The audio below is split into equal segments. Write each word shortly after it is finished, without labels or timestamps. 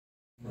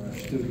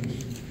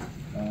students.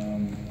 You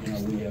know,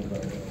 we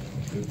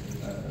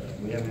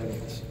have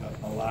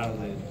a lot of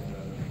the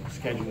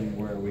scheduling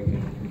where we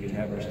can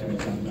have our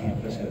students on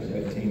campus, have a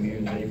good team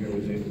here. Xavier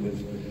was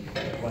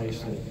a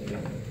place that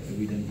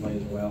we didn't play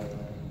as well.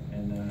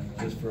 And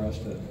just for us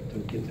to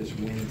get this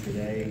win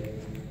today,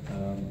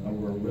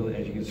 we're really,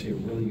 as you can see, a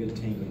really good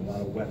team with a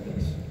lot of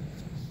weapons.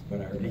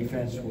 But our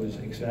defense was,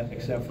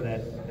 except for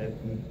that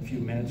few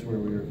minutes where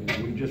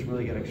we just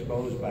really got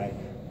exposed by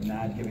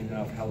not giving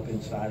enough help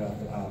inside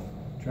off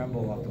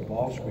Tremble off the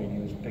ball screen. He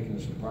was picking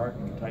us apart,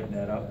 and we tightened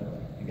that up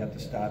and got the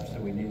stops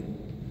that we needed.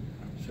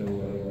 So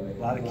a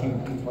lot of key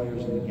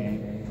players in the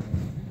game.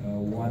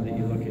 One that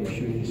you look at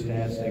shooting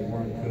stats, they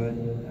weren't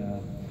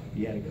good.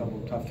 He had a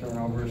couple of tough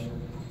turnovers,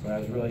 but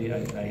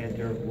I had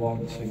Derek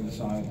Walton sing the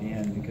song at the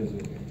end because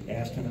I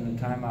asked him in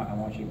the timeout, I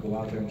want you to go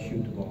out there and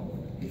shoot the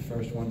ball. His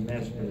first one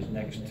missed, but his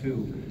next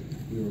two,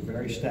 we were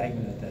very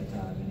stagnant at that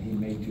time, and he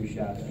made 2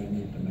 shots we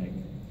needed to make.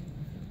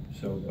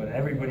 So, but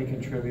everybody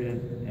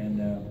contributed, and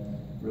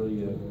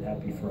really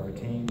happy for our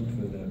team,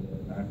 for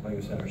like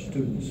I said, our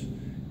students.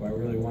 I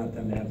really want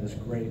them to have this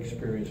great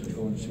experience of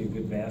going to see a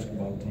good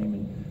basketball team,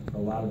 and for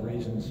a lot of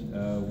reasons,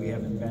 we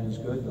haven't been as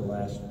good the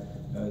last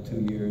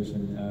 2 years,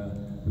 and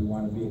we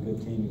want to be a good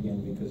team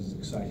again because it's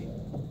exciting.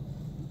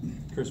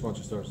 Chris, why don't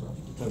you start us off?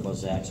 Talk about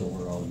Zach's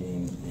overall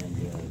game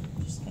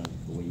and just kind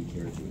of the way he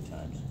carries you at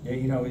times. Yeah,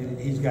 you know,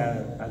 he's got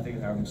I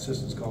think our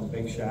assistants call him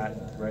Big Shot,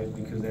 right?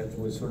 Because that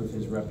was sort of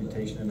his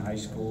reputation in high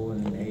school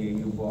and in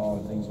AAU ball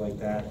and things like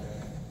that.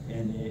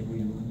 And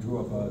we drew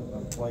up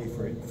a play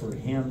for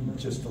him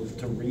just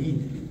to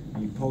read.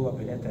 He pulled up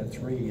and hit that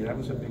 3. That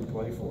was a big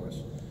play for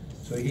us.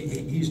 So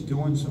he's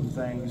doing some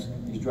things.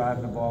 He's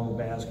driving the ball to the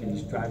basket.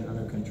 He's driving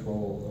under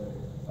control.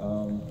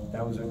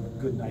 That was a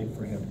good night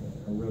for him,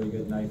 a really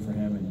good night for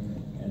him.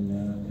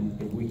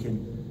 And if we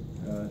can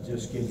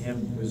just get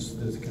him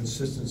the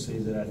consistency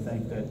that I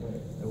think that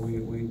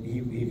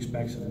he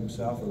expects of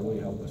himself, it will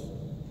really help us.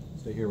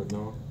 Stay here with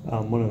Noah.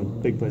 One of the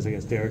big plays I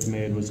guess Derek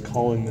made was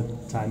calling the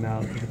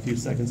timeout with a few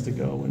seconds to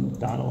go when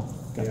Donald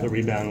got the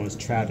rebound and was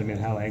trapped. I mean,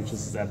 how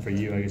anxious is that for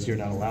you? I guess you're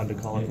not allowed to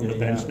call it from the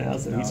bench now,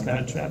 so he's kind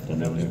of trapped in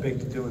there. That was big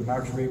to do. And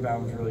Mark's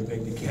rebound was really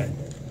big to get,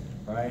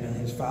 right? And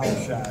his foul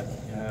shot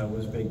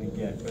was big to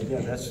get. But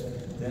yeah,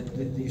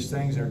 these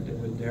things are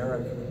with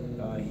Derek.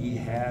 He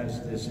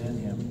has this in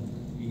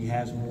him. He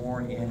has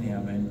more in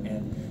him,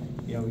 and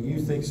you know,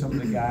 you think some of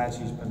the guys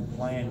he's been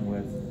playing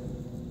with.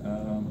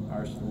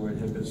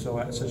 Have been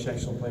such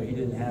excellent players. He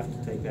didn't have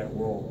to take that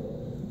role,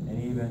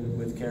 and even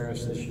with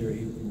Karras this year,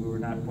 we were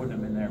not putting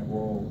him in that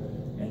role.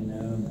 And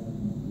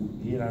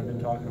he and I have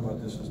been talking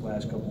about this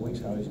last couple of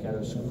weeks, how he's got to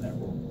assume that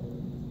role,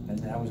 and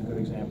that was a good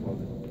example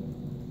of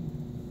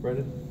it.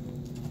 Brendan?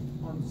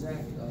 On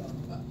Zach,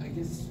 I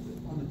guess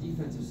on the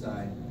defensive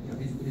side, you know,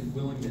 his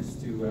willingness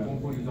to. At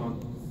one point, he was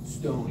on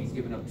stone. He's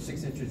given up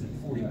 6 inches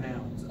and 40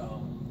 pounds. You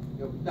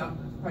know,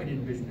 probably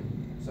didn't envision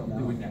himself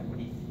doing that when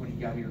he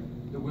got here.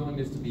 The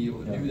willingness to be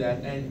able to do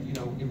that, and you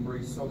know,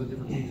 embrace all the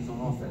different changes on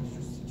offense.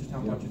 Just how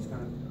much it's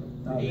kind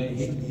of.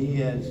 He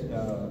has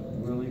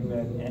really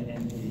been,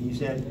 and he's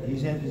had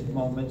his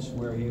moments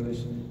where he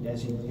was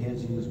as he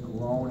has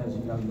grown as a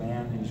young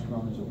man, and he's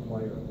grown as a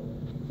player.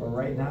 But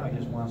right now, he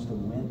just wants to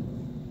win,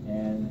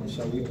 and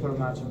so we put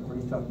him on some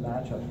pretty tough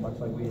matchups, much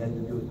like we had to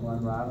do with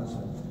Glenn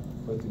Robinson.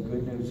 But the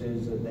good news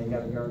is that they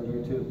got to guard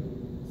you too,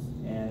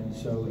 and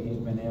so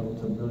he's been able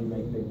to really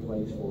make big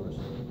plays for us.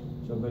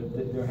 So,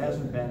 but there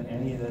hasn't been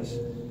any of this,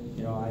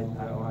 you know, I'm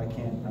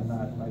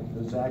not, like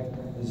the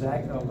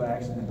Zach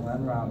Novaks and the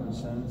Glenn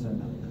Robinsons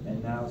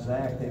and now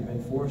Zach, they've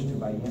been forced to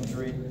by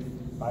injury,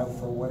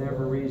 for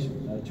whatever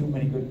reason. Too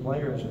many good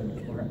players,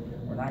 and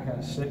we're not going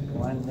to sit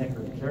Glenn, Nick,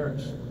 or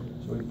Karras.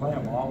 So we play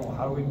them all. Well,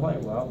 how do we play?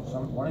 Well,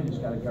 one of you's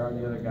got to guard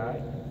the other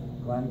guy.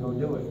 Glenn, go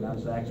do it. Now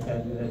Zach's got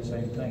to do that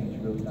same thing. He's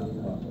really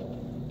done well.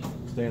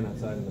 Stay on that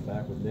side in the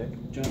back with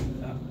Nick.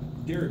 John,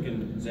 Derek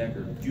and Zach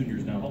are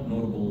juniors now. How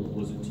notable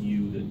was it to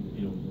you that,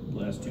 you know, the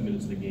last 2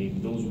 minutes of the game,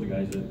 those were the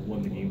guys that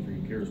won the game for you?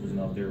 Karras wasn't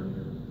out there.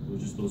 It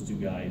was just those 2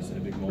 guys in a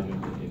big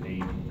moment, and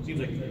they, it seems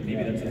like maybe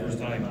that's the first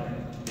time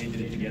they did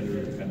it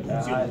together. Kind of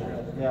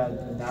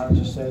now that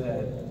you say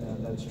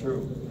that, that's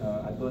true.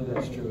 I believe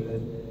that's true.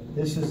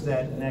 This is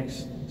that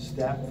next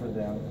step for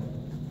them,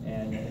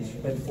 and it's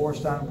been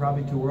forced on them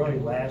probably too early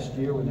last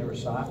year when they were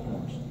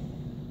sophomores.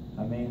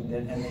 I mean,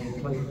 and they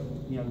played.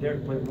 You know,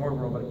 Derek played more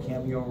role, but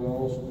cameo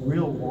roles,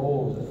 real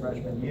roles the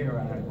freshman year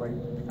on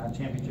a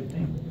championship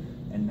team.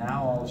 And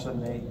now all of a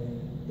sudden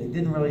they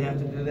didn't really have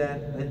to do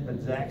that, but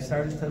Zach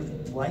started to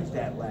like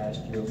that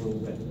last year a little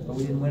bit. But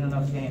we didn't win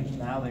enough games.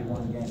 Now they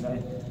won games.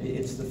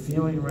 It's the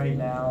feeling right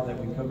now that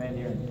we come in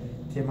here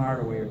and Tim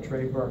Hardaway or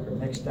Trey Burke or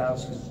Nick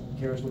Stauskas,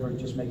 Karras LeVert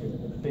just make a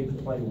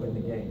big play to win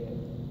the game.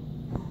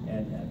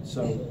 And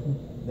so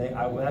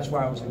that's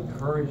why I was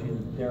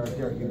encouraging Derek,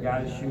 you got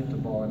to shoot the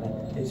ball.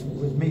 And it's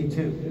with me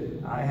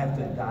too. I have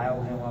to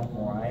dial him up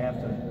more. I have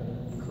to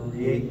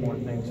create more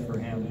things for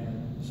him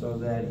so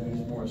that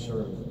he's more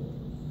assertive.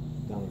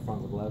 Down in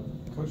front with Lev.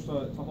 Coach,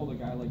 to hold a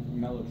guy like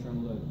Melo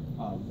Trimble to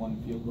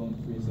 1 field goal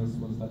and 3 assists,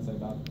 what does that say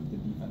about the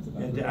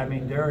I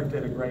mean, Derek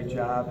did a great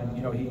job, and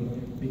you know,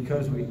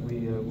 because we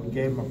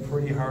gave him a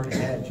pretty hard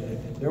edge.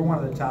 They're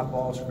one of the top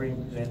ball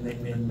screens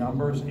in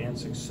numbers and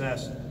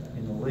success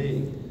in the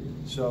league.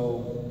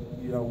 So,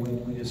 you know,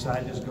 we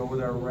decided to just go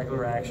with our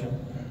regular action,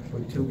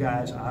 put two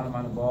guys on them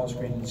on the ball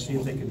screen and see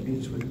if they could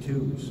beat us with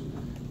twos.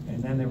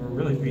 And then they were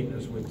really beating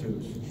us with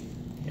twos.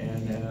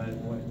 And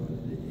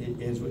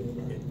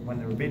when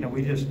they were beating them,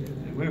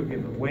 we were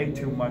giving way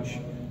too much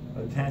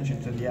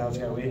attention to the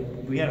outside.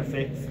 We had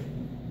to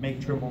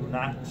make Trimble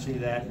not see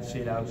that and see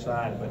it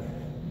outside. But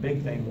the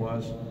big thing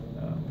was,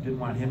 didn't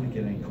want him to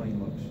get any clean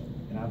looks.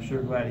 And I'm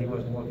sure glad he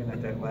wasn't looking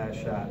at that last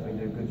shot. He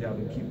did a good job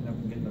of keeping him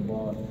from getting the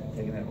ball and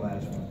taking that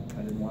last one.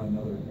 I didn't want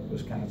another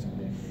Wisconsin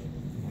game.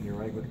 On your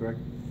right with Greg.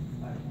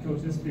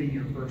 Coach, this being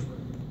your first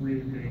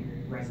really big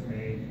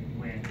resume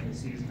win of the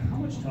season, how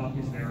much talk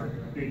is there,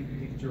 big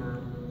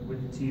picture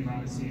with the team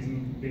on the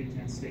season, Big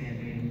Ten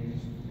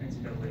standings,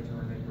 NCAA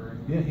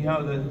tournament? Yeah, you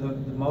know,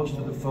 the most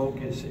of the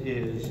focus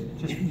is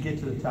just to get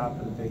to the top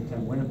of the Big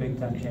Ten, win a Big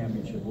Ten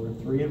championship. We're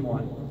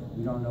 3-1.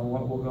 We don't know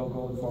what we'll go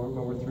going forward,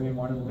 but we're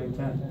 3-1 in the Big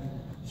Ten.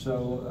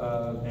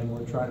 So, and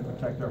we're trying to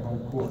protect our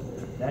home court.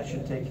 That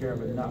should take care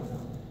of enough.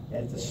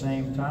 At the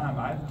same time,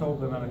 I've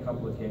told them on a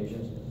couple of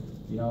occasions,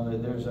 you know,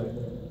 that there's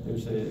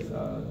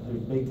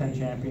Big Ten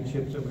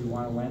championships that we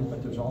want to win,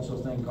 but there's also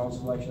a thing called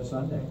Selection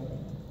Sunday,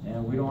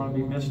 and we don't want to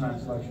be missing on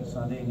Selection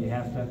Sunday. And you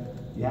have to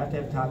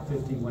have top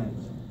 50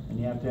 wins, and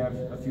you have to have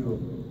a few of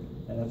them,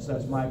 and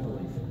that's my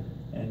belief.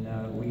 And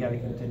we got to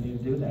continue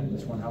to do that. And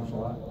this one helps a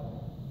lot.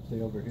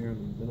 Stay over here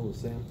in the middle with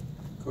Sam.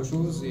 Coach,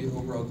 what was the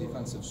overall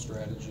defensive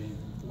strategy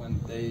when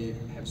they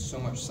have so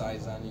much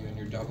size on you and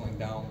you're doubling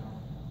down,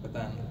 but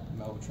then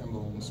Mel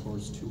Trimble only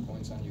scores 2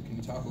 points on you? Can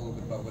you talk a little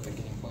bit about what the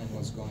game plan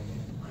was going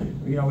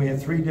in? You know, we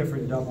had 3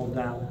 different double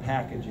down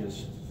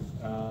packages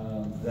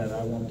that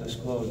I won't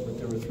disclose, but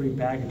there were 3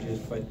 packages.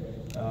 But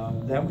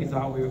then we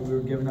thought we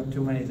were giving up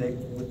too many.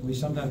 We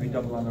sometimes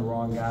double on the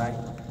wrong guy.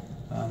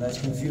 That's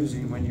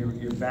confusing when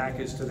your back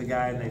is to the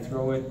guy and they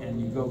throw it and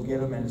you go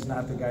get him and it's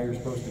not the guy you're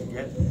supposed to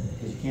get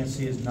because you can't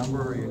see his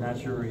number or you're not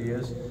sure where he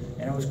is.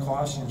 And it was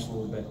costing us a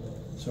little bit.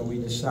 So we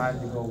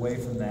decided to go away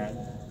from that.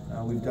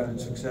 We've done it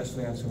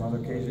successfully on some other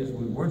cases.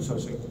 We weren't so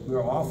sick. We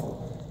were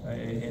awful.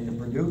 In the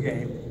Purdue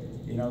game,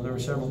 you know, there were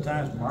several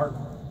times Mark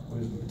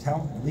was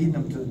leading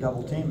them to the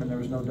double team and there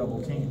was no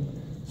double team.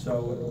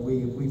 So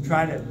we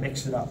tried to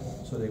mix it up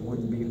so they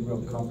wouldn't be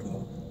real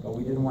comfortable. But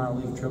we didn't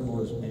want to leave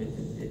Trimble as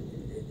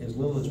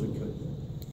little as we could.